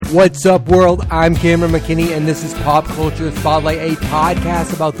What's up, world? I'm Cameron McKinney, and this is Pop Culture Spotlight, a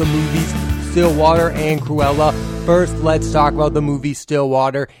podcast about the movies Stillwater and Cruella. First, let's talk about the movie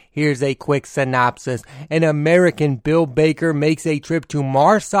Stillwater. Here's a quick synopsis. An American, Bill Baker, makes a trip to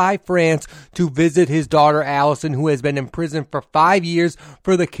Marseille, France to visit his daughter Allison, who has been in prison for 5 years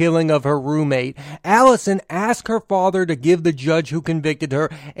for the killing of her roommate. Allison asks her father to give the judge who convicted her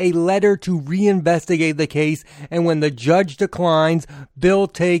a letter to reinvestigate the case, and when the judge declines, Bill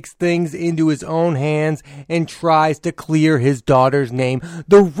takes things into his own hands and tries to clear his daughter's name.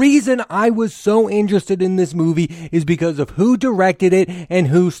 The reason I was so interested in this movie is because of who directed it and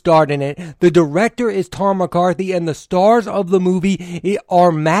who starred in it. The director is Tom McCarthy, and the stars of the movie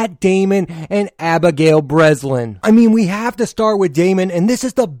are Matt Damon and Abigail Breslin. I mean, we have to start with Damon, and this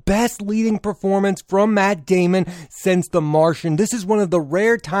is the best leading performance from Matt Damon since The Martian. This is one of the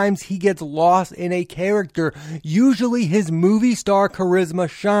rare times he gets lost in a character. Usually his movie star charisma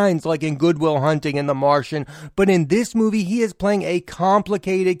shines, like in Good Will Hunting and The Martian, but in this movie he is playing a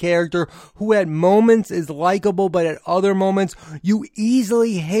complicated character who at moments is likable, but at other moments you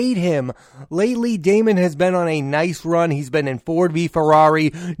easily hate him. Lately, Damon has been on a nice run. He's been in Ford v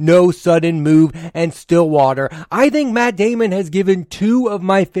Ferrari, No Sudden Move, and Stillwater. I think Matt Damon has given two of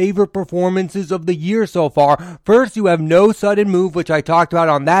my favorite performances of the year so far. First, you have No Sudden Move, which I talked about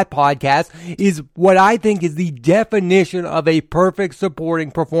on that podcast, is what I think is the definition of a perfect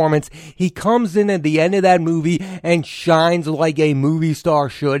supporting performance. He comes in at the end of that movie and shines like a movie star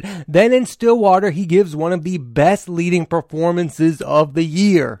should. Then in Stillwater, he gives one of the best leading performances of the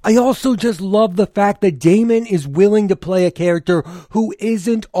year. I also just love the fact that Damon is willing to play a character who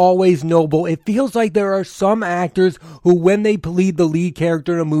isn't always noble. It feels like there are some actors who, when they plead the lead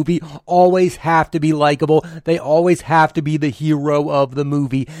character in a movie, always have to be likable. They always have to be the hero of the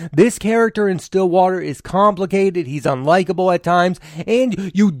movie. This character in Stillwater is complicated, he's unlikable at times,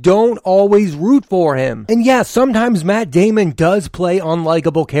 and you don't always root for him. And yeah, sometimes Matt Damon does play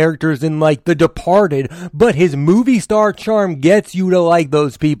unlikable characters in like The Departed, but his movie star charm gets you to like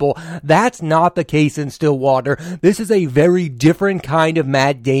those people. That's not the case in Stillwater. This is a very different kind of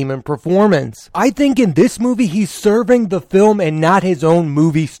Matt Damon performance. I think in this movie he's serving the film and not his own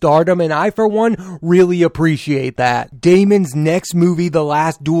movie stardom, and I for one really appreciate that. Damon's next movie, The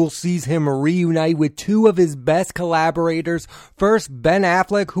Last Duel, sees him reunite with two of his best collaborators. First, Ben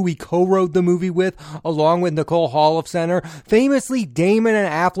Affleck, who he co-wrote the movie with along with Nicole Holofcener. Famously, Damon and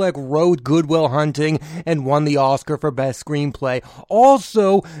Affleck wrote Good Will Hunting and won the Oscar for Best Screenplay.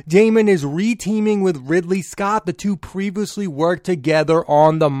 Also, Damon is re-teaming with Ridley Scott. The two previously worked together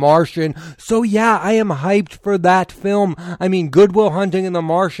on The Martian. So yeah, I am hyped for that film. I mean, Good Will Hunting and The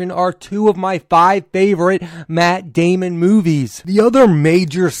Martian are two of my 5 favorite Matt Damon movies. The other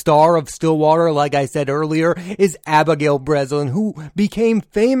major star of Stillwater, like I said earlier, is Abigail Breslin, who became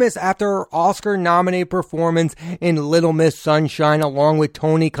famous after her Oscar-nominated performance in Little Miss Sunshine along with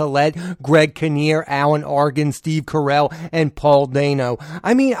Toni Collette, Greg Kinnear, Alan Arkin, Steve Carell, and Paul Dano.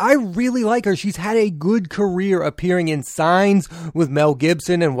 I mean, I really like her. She's had a good career appearing in Signs with Mel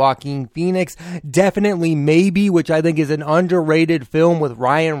Gibson and Joaquin Phoenix. Definitely Maybe, which I think is an underrated film with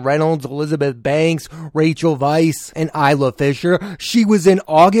Ryan Reynolds, Elizabeth Banks, Rachel Weisz, and Isla Fisher. She was in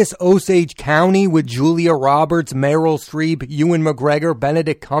August Osage County with Julia Roberts, Meryl Streep, Ewan McGregor,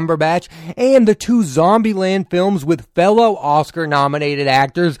 Benedict Cumberbatch, and the 2 Zombieland films with fellow Oscar-nominated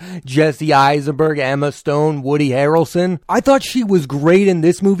actors Jesse Eisenberg, Emma Stone, Woody Harrelson. I thought she was great in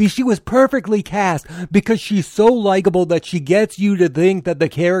this movie. She was perfectly cast because she's so likable that she gets you to think that the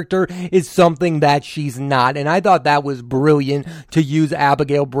character is something that she's not, and I thought that was brilliant to use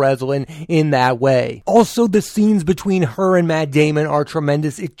Abigail Breslin in that way. Also, the scenes between her and Matt Damon are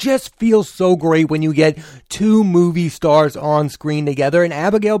tremendous. It just feels so great when you get two movie stars on screen together, and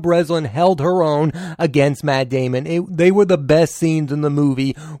Abigail Breslin held her own against Matt Damon. They were the best scenes in the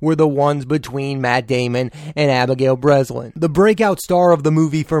movie, were the ones between Matt Damon and Abigail Breslin. The breakout star of the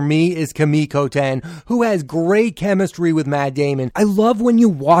movie for me is Kimiko Tan, who has great chemistry with Matt Damon. I love when you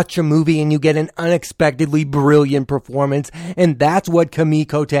watch a movie and you get an unexpectedly brilliant performance, and that's what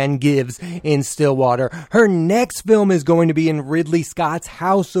Kimiko Tan gives in Stillwater. Her next film is going to be in Ridley Scott's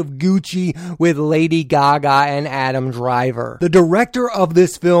House of Gucci with Lady Gaga and Adam Driver. The director of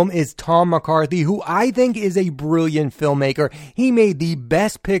this film is Tom McCarthy, who I think is a brilliant filmmaker. He made the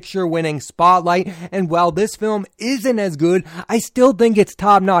Best Picture winning Spotlight, and while this film isn't as good, I still think think it's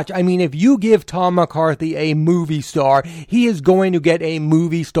top notch. I mean, if you give Tom McCarthy a movie star, he is going to get a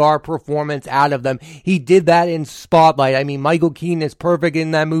movie star performance out of them. He did that in Spotlight. I mean, Michael Keaton is perfect in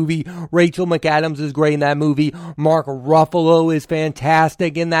that movie. Rachel McAdams is great in that movie. Mark Ruffalo is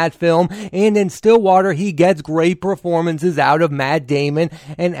fantastic in that film. And in Stillwater, he gets great performances out of Matt Damon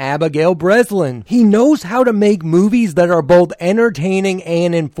and Abigail Breslin. He knows how to make movies that are both entertaining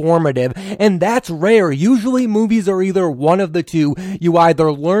and informative, and that's rare. Usually movies are either one of the two. You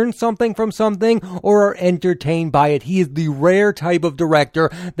either learn something from something or are entertained by it. He is the rare type of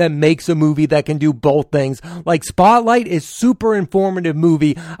director that makes a movie that can do both things. Like Spotlight is super informative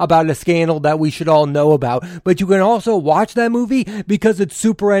movie about a scandal that we should all know about, but you can also watch that movie because it's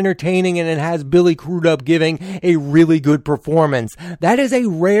super entertaining and it has Billy Crudup giving a really good performance. That is a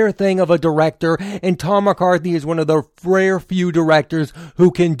rare thing of a director, and Tom McCarthy is one of the rare few directors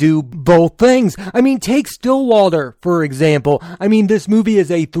who can do both things. I mean, take Stillwater, for example. I mean, this movie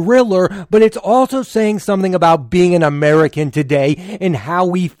is a thriller, but it's also saying something about being an American today and how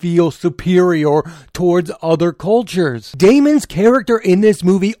we feel superior towards other cultures. Damon's character in this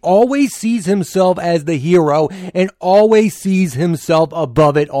movie always sees himself as the hero and always sees himself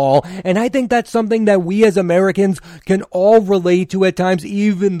above it all, and I think that's something that we as Americans can all relate to at times,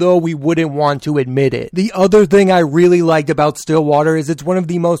 even though we wouldn't want to admit it. The other thing I really liked about Stillwater is it's one of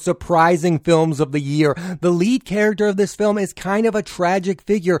the most surprising films of the year. The lead character of this film is kind of a tragic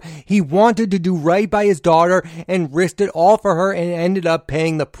figure. He wanted to do right by his daughter and risked it all for her and ended up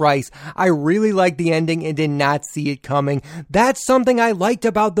paying the price. I really liked the ending and did not see it coming. That's something I liked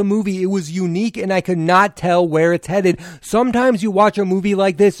about the movie. It was unique and I could not tell where it's headed. Sometimes you watch a movie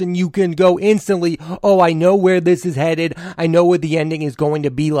like this and you can go instantly, oh, I know where this is headed. I know what the ending is going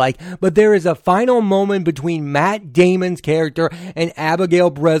to be like. But there is a final moment between Matt Damon's character and Abigail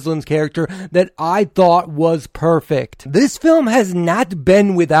Breslin's character that I thought was perfect. This film has not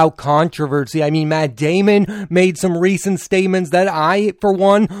been without controversy. I mean, Matt Damon made some recent statements that I, for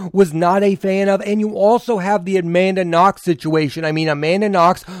one, was not a fan of. And you also have the Amanda Knox situation. I mean, Amanda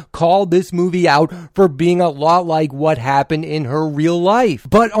Knox called this movie out for being a lot like what happened in her real life.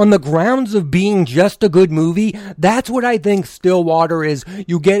 But on the grounds of being just a good movie, that's what I think Stillwater is.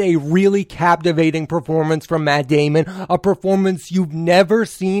 You get a really captivating performance from Matt Damon, a performance you've never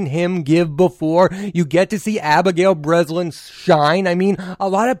seen him give before. You get to see Abigail Breslin shine. I mean, a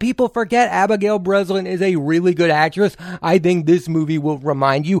lot of people forget Abigail Breslin is a really good actress. I think this movie will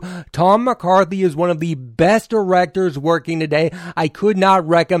remind you. Tom McCarthy is one of the best directors working today. I could not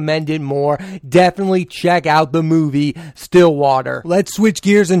recommend it more. Definitely check out the movie Stillwater. Let's switch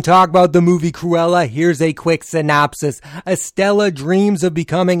gears and talk about the movie Cruella. Here's a quick synopsis. Estella dreams of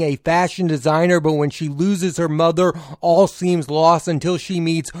becoming a fashion designer, but when she loses her mother, all seems lost until she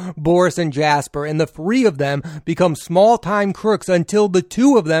meets Boris and Jasper, and the three of them become small-time crooks until the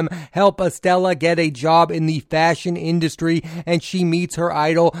two of them help Estella get a job in the fashion industry, and she meets her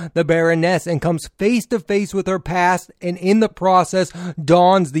idol, the Baroness, and comes face to face with her past, and in the process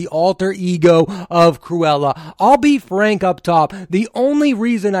dawns the alter ego of Cruella. I'll be frank up top, the only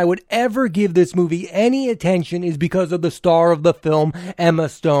reason I would ever give this movie any attention is because of the star of the film, Emma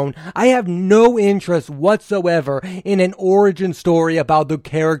Stone. I have no interest whatsoever in an origin story about the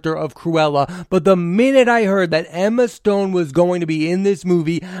character of Cruella, but the minute I heard that Emma Stone was going to be in this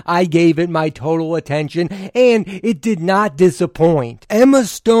movie, I gave it my total attention, and it did not disappoint. Emma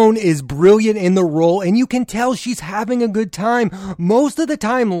Stone is brilliant in the role, and you can tell she's having a good time. Most of the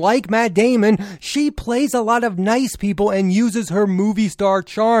time, like Matt Damon, she plays a lot of nice people and uses her movie star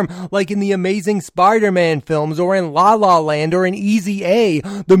charm, like in the Amazing Spider-Man films, or in La La Land, or in Easy A,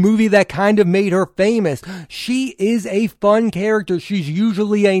 the movie that kind of made her famous. She is a fun character. She's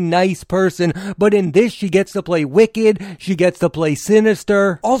usually a nice person, but in this she gets to play wicked, she gets to play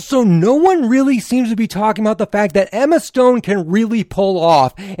sinister. Also, no one really seems to be talking about the fact that Emma Stone can really pull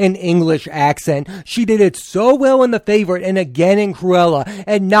off an English accent. She did it so well in The Favorite and again in Cruella,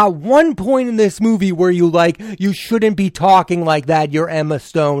 and not one point in this movie where you shouldn't be talking like that, you're Emma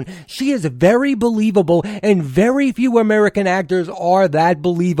Stone. She is very believable, and very few American actors are that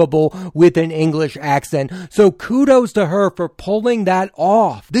believable with an English accent. So kudos to her for pulling that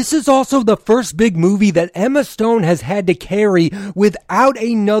off. This is also the first big movie that Emma Stone has had to carry without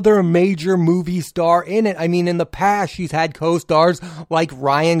another major movie star in it. I mean, in the past, she's had co-stars like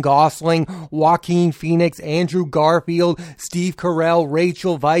Ryan Gosling, Joaquin Phoenix, Andrew Garfield, Steve Carell,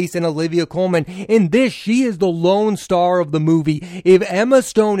 Rachel Weisz, and Olivia Colman. In this, she is the lone star of the movie. If Emma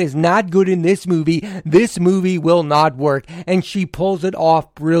Stone is not good in this movie will not work, and she pulls it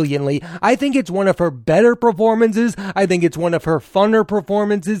off brilliantly. I think it's one of her better performances. I think it's one of her funner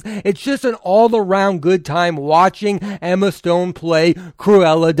performances. It's just an all-around good time watching Emma Stone play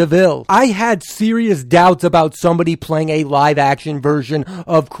Cruella de Vil. I had serious doubts about somebody playing a live-action version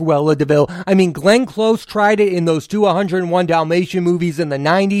of Cruella de Vil. I mean, Glenn Close tried it in those 101 Dalmatian movies in the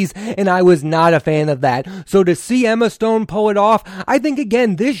 90s, and I was not a fan of that. So to see Emma Stone pull it off, I think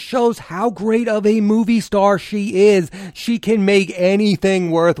again, this shows how great of a movie star she is. She can make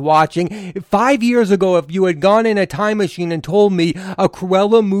anything worth watching. 5 years ago, if you had gone in a time machine and told me a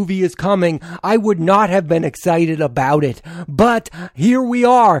Cruella movie is coming, I would not have been excited about it. But here we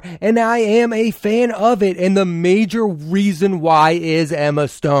are, and I am a fan of it, and the major reason why is Emma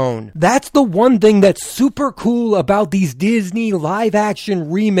Stone. That's the one thing that's super cool about these Disney live-action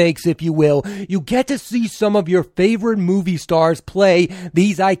remakes, if you will. You get to see some of your favorite movie stars play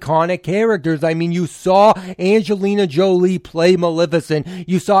these iconic characters. I mean, you saw Angelina Jolie play Maleficent.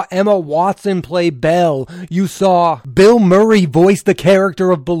 You saw Emma Watson play Belle. You saw Bill Murray voice the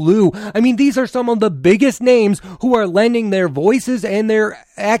character of Baloo. I mean, these are some of the biggest names who are lending their voices and their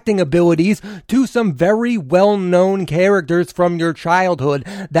acting abilities to some very well-known characters from your childhood.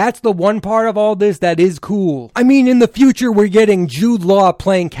 That's the one part of all this that is cool. I mean, in the future, we're getting Jude Law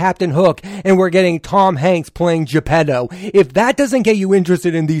playing Captain Hook, and we're getting Tom Hanks playing Geppetto. If that doesn't get you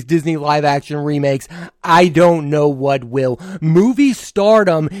interested in these Disney live-action remakes, I don't know what will. Movie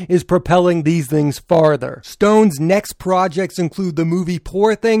stardom is propelling these things farther. Stone's next projects include the movie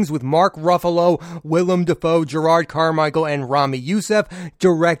Poor Things with Mark Ruffalo, Willem Dafoe, Gerard Carmichael, and Rami Youssef,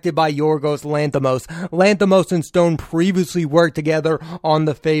 directed by Yorgos Lanthimos. Lanthimos and Stone previously worked together on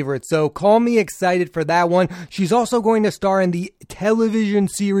The Favorite, so call me excited for that one. She's also going to star in the television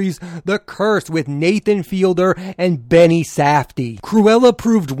series The Curse with Nathan Fielder and Benny Safdie. Cruella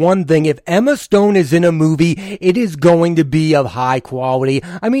proved one thing: if Emma Stone is in a movie, it is going to be of high quality.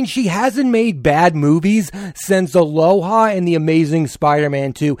 I mean, she hasn't made bad movies since Aloha and The Amazing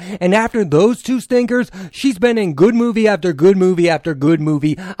Spider-Man 2, and after those two stinkers, she's been in good movie after good movie after good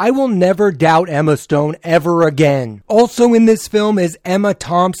movie. I will never doubt Emma Stone ever again. Also in this film is Emma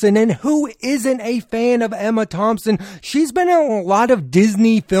Thompson, and who isn't a fan of Emma Thompson? She's been in a lot of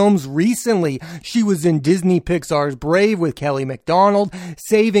Disney films recently. She was in Disney Pixar's Brave with Kelly MacDonald,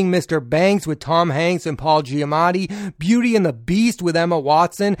 Saving Mr. Banks with Tom Hanks and Paul Giamatti, Beauty and the Beast with Emma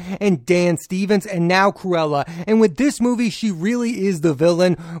Watson and Dan Stevens, and now Cruella. And with this movie, she really is the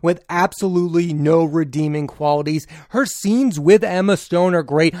villain with absolutely no redeeming qualities. Her scenes with Emma Stone are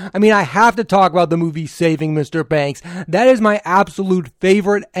great. I mean, I have to talk about the movie Saving Mr. Banks. That is my absolute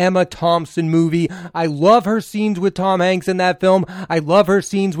favorite Emma Thompson movie. I love her scenes with Tom Hanks in that film. I love her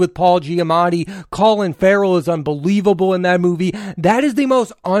scenes with Paul Giamatti. Colin Farrell is unbelievable in that movie. That is the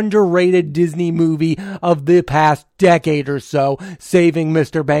most underrated Disney movie of the past decade or so, Saving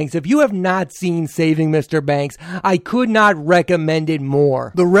Mr. Banks. If you have not seen Saving Mr. Banks, I could not recommend it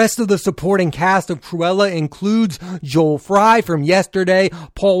more. The rest of the supporting cast of Cruella includes Joel Fry from Yesterday,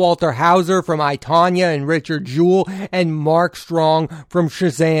 Paul Walter Hauser from I, Tonya and Richard Jewell, and Mark Strong from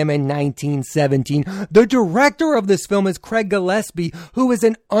Shazam in 1917. The director of this film is Craig Gillespie, who is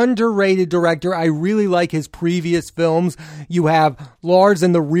an underrated director. I really like his previous films. You have Lars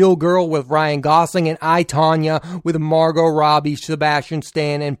and the Real Girl with Ryan Gosling and I, Tonya with Margot Robbie, Sebastian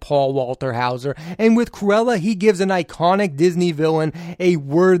Stan, and Paul Walter Hauser. And with Cruella, he gives an iconic Disney villain a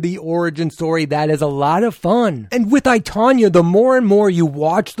worthy origin story that is a lot of fun. And with I, Tonya, the more and more you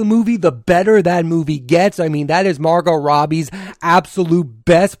watch the movie, the better that movie gets. I mean, that is Margot Robbie's absolute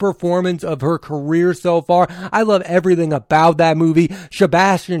best performance of her career so far. I love everything about that movie.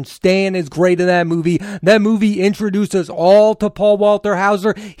 Sebastian Stan is great in that movie. That movie introduced us all to Paul Walter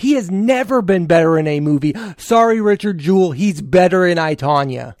Hauser. He has never been better in a movie. Sorry, Richard Jewell, he's better in I,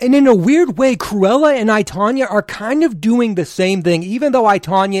 Tonya. And in a weird way, Cruella and I, Tonya are kind of doing the same thing, even though I,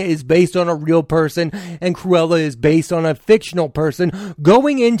 Tonya is based on a real person and Cruella is based on a fictional person.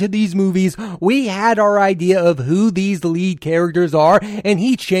 Going into these movies, we had our idea of who these lead characters are, and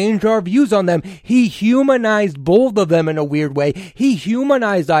he changed our views on them. He humanized both of them in a weird way. He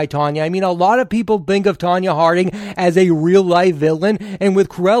humanized I, Tonya. I mean, a lot of people think of Tonya Harding as a real-life villain, and with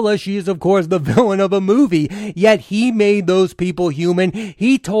Cruella, she is, of course, the villain of a movie. Yet he made those people human.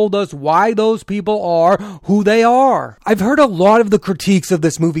 He told us why those people are who they are. I've heard a lot of the critiques of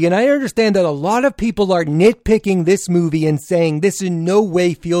this movie, and I understand that a lot of people are nitpicking this movie and saying this in no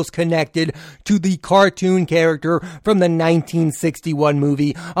way feels connected to the cartoon character from the 1961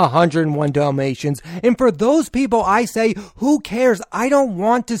 movie 101 Dalmatians. And for those people, I say, who cares? I don't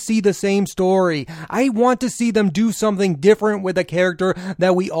want to see the same story. I want to see them do something different with a character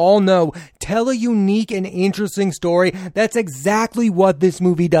that we all know. tell a unique and interesting story, that's exactly what this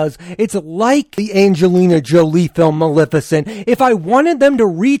movie does. It's like the Angelina Jolie film Maleficent. If I wanted them to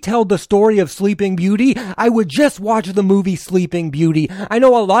retell the story of Sleeping Beauty, I would just watch the movie Sleeping Beauty. I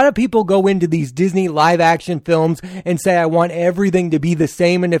know a lot of people go into these Disney live action films and say I want everything to be the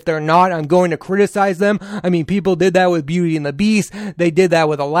same, and if they're not, I'm going to criticize them. I mean, people did that with Beauty and the Beast. They did that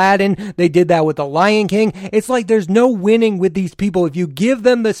with Aladdin. They did that with The Lion King. It's like there's no winning with these people. If you give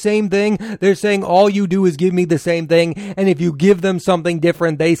them the same thing, they're saying all you do is give me the same thing. And if you give them something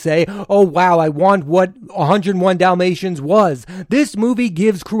different, they say, oh wow, I want what 101 Dalmatians was. This movie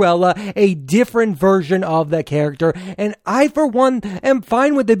gives Cruella a different version of that character, and I for one am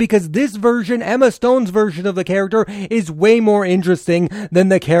fine with it because this version, Emma Stone's version of the character, is way more interesting than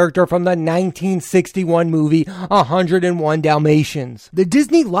the character from the 1961 movie 101 Dalmatians. The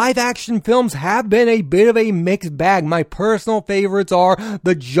Disney live action films have been a bit of a mixed bag. My personal favorites are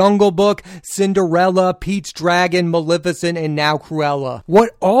The Jungle Book, Cinderella, Pete's Dragon, Maleficent, and now Cruella.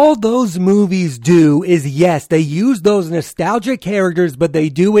 What all those movies do is, yes, they use those nostalgic characters, but they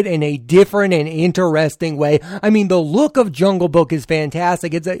do it in a different and interesting way. I mean, the look of Jungle Book is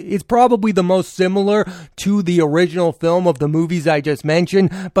fantastic. It's probably the most similar to the original film of the movies I just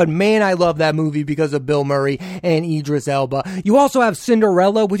mentioned, but man, I love that movie because of Bill Murray and Idris Elba. You also have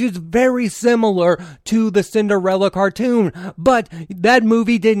Cinderella, which is very similar to the Cinderella cartoon, but that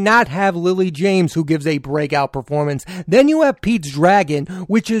movie did not have Lily James, who gives a breakout performance. Then you have Pete's Dragon,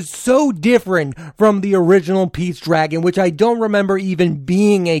 which is so different from the original Pete's Dragon, which I don't remember even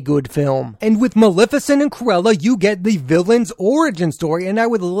being a good film. And with Maleficent and Cruella, you get the villain's origin story, and I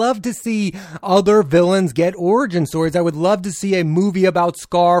would love to see other villains get origin stories. I would love to see a movie about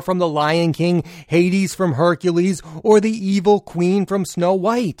Scar from The Lion King, Hades from Hercules, or the evil queen from Snow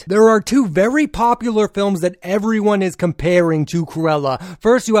White. There are two very popular films that everyone is comparing to Cruella.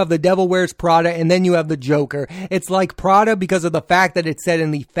 First, you have The Devil Wears Prada, and then you have The Joker. It's like Prada because of the fact that it's set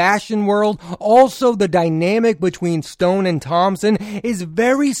in the fashion world. Also, the dynamic between Stone and Thompson is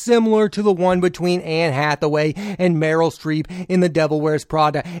very similar to the one between Anne Hathaway and Meryl Streep in The Devil Wears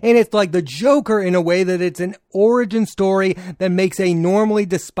Prada. And it's like The Joker in a way that it's an origin story that makes a normally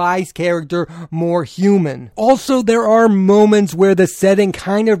despised character more human. Also, there are moments where the setting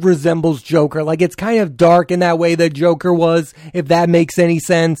kind of resembles Joker. Like, it's kind of dark in that way that Joker was, if that makes any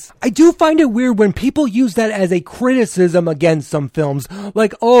sense. I do find it weird when people use that as a criticism against some films.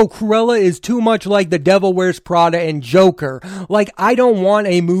 Like, oh, Cruella is too much like The Devil Wears Prada and Joker. Like, I don't want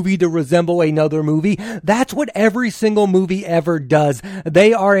a movie to resemble another movie. That's what every single movie ever does.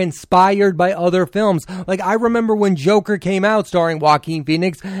 They are inspired by other films. Like, I remember when Joker came out starring Joaquin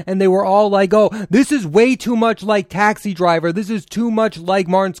Phoenix, and they were all like, oh, this is way too much like Taxi Driver. This is too much like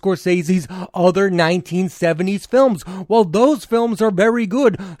Martin Scorsese's other 1970s films. Well, those films are very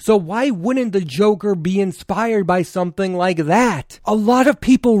good, so why wouldn't The Joker be inspired by something like that? A lot of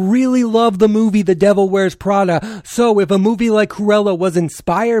people really love the movie The Devil Wears Prada, so if a movie like Cruella was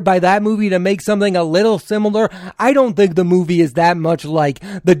inspired by that movie to make something a little similar, I don't think the movie is that much like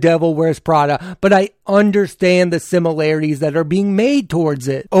The Devil Wears Prada, but I understand the similarities that are being made towards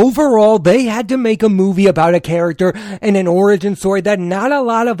it. Overall, they had to make a movie about a character and an origin story that not a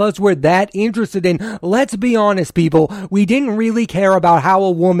lot of us were that interested in. Let's be honest, people. We didn't really care about how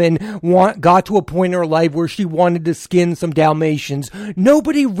a woman got to a point in her life where she wanted to skin some Dalmatians.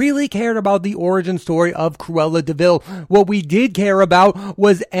 Nobody really cared about the origin story of Cruella de Vil. What we did care about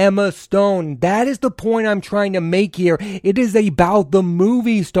was Emma Stone. That is the point I'm trying to make here. It is about the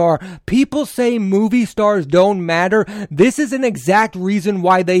movie star. People say movie stars don't matter. This is an exact reason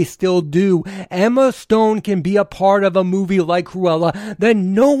why they still do. Emma Stone can be a part of a movie like Cruella that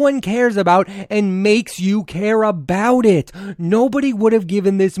no one cares about and makes you care about it. Nobody would have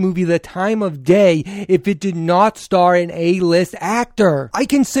given this movie the time of day if it did not star an A-list actor. I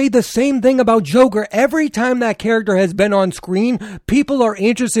can say the same thing about Joker. Every time that character has been on screen, people are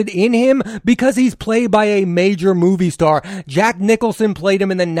interested in him because he's played by a major movie star. Jack Nicholson played him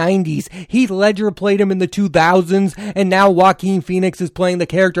in the 90s. Heath Ledger played him in the 2000s, and now Joaquin Phoenix is playing the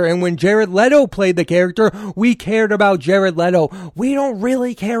character. And when Jared Leto played the character, we cared about Jared Leto. We don't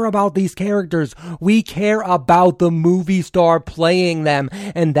really care about these characters. We care about the movie star playing them,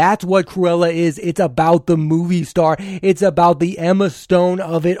 and that's what Cruella is. It's about the movie star. It's about the Emma Stone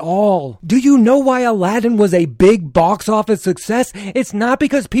of it all. Do you know why Aladdin was a big box office success? It's not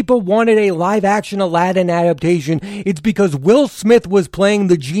because people wanted a live-action Aladdin adaptation. It's because Will Smith was playing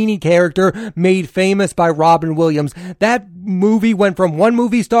the genie character made famous by Robin Williams. That movie went from one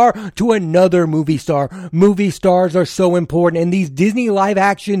movie star to another movie star. Movie stars are so important, and these Disney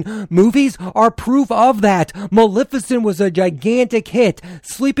live-action movies are proof of that. Maleficent was a gigantic hit.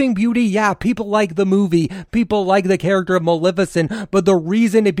 Sleeping Beauty, yeah, people like the movie, people like the character of Maleficent, but the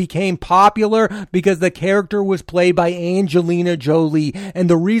reason it became popular because the character was played by Angelina Jolie, and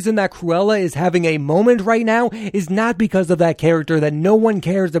the reason that Cruella is having a moment right now is not because of that character that no one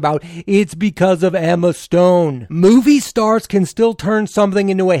cares about, it's because of Emma Stone. Movie stars can still turn something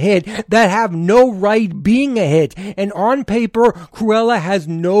into a hit that have no right being a hit, and on paper, Cruella has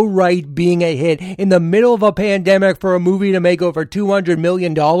no right being a hit. In the middle of a pandemic for a movie to make over $200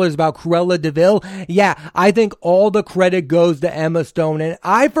 million about Cruella de Vil, yeah, I think all the credit goes to Emma Stone, and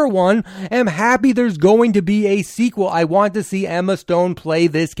I, for one, am happy there's going to be a sequel. I want to see Emma Stone play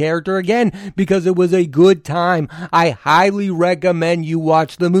this character again because it was a good time. I highly recommend you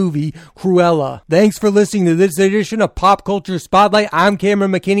watch the movie Cruella. Thanks for listening to this edition of Pop Culture Spotlight. I'm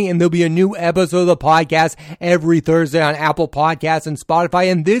Cameron McKinney, and there'll be a new episode of the podcast every Thursday on Apple Podcasts and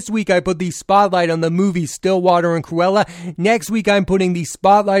Spotify. And this week I put the spotlight on the movie Stillwater and Cruella. Next week I'm putting the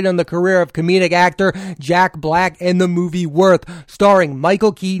spotlight on the career of comedic actor Jack Black and the movie Worth, starring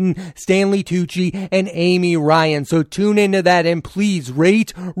Michael Keaton, Stanley Tucci, and Amy Ryan. So tune into that and please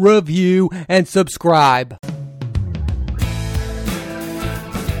rate, review, and subscribe.